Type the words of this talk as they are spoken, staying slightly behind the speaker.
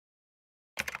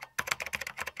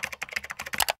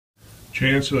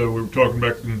Chance, we were talking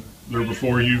back there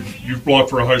before. You've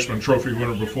blocked for a Heisman Trophy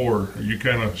winner before. You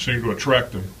kind of seem to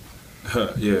attract them.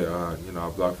 Yeah, I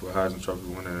blocked for a Heisman Trophy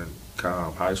winner in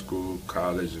high school,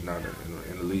 college, and now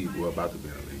in the league. We're about to be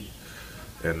in the league,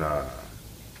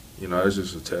 and it's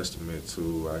just a testament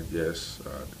to, I guess,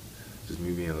 just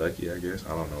me being lucky. I guess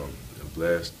I don't know,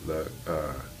 blessed, luck.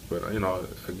 But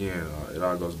again, it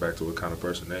all goes back to what kind of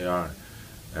person they are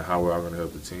and how we're all going to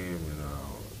help the team and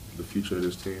the future of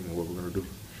this team and what we're going to do.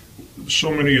 So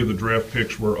many of the draft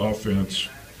picks were offensive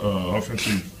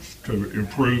to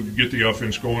improve, get the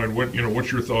offense going.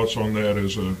 What's your thoughts on that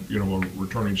as a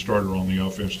returning starter on the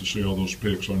offense to see all those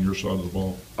picks on your side of the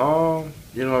ball?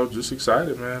 Just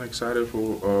excited, man. Excited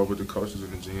for what the coaches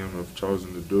and the GM have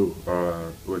chosen to do,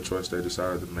 what choice they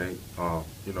decided to make.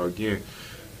 Again,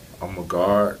 I'm a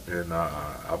guard, and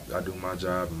I do my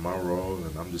job and my role,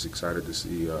 and I'm just excited to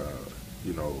see,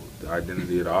 the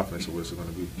identity of the offense and what it's going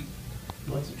to be.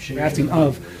 Drafting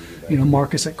of,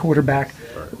 Marcus at quarterback.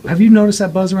 Right. Have you noticed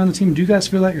that buzz around the team? Do you guys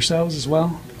feel that yourselves as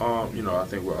well? I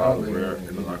think we're all aware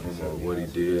in the locker room of what he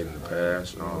did in the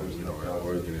past, at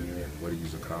Oregon and what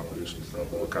he's accomplished,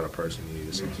 what kind of person he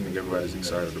is. So I think everybody's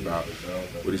excited about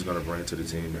what he's going to bring to the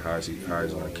team and how he's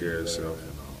going to carry himself.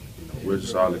 And, we're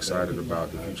just all excited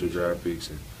about the future draft picks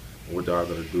and what they're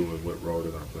going to do and what role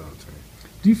they're going to play on the team.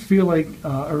 Do you feel like,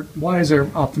 or why is there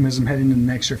optimism heading into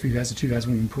next year for you guys that you guys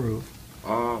will improve?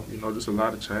 Just a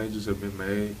lot of changes have been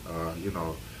made.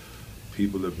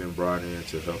 People have been brought in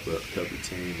to help the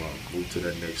team move to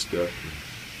that next step. And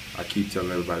I keep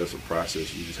telling everybody it's a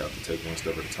process. You just have to take one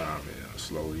step at a time and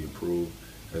slowly improve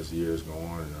as the years go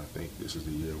on. And I think this is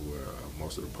the year where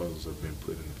most of the puzzles have been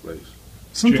put into place.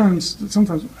 Sometimes,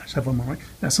 I just have one more.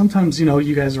 Sometimes,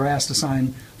 you guys are asked to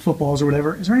sign footballs or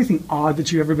whatever. Is there anything odd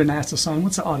that you've ever been asked to sign?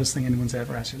 What's the oddest thing anyone's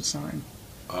ever asked you to sign?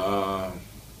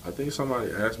 I think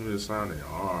somebody asked me to sign their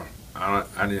arm. I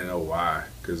didn't know why,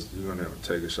 because you're gonna have to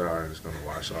take a shower and it's gonna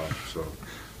wash off. So,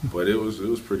 but it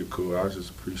was pretty cool. I was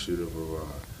just appreciative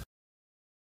of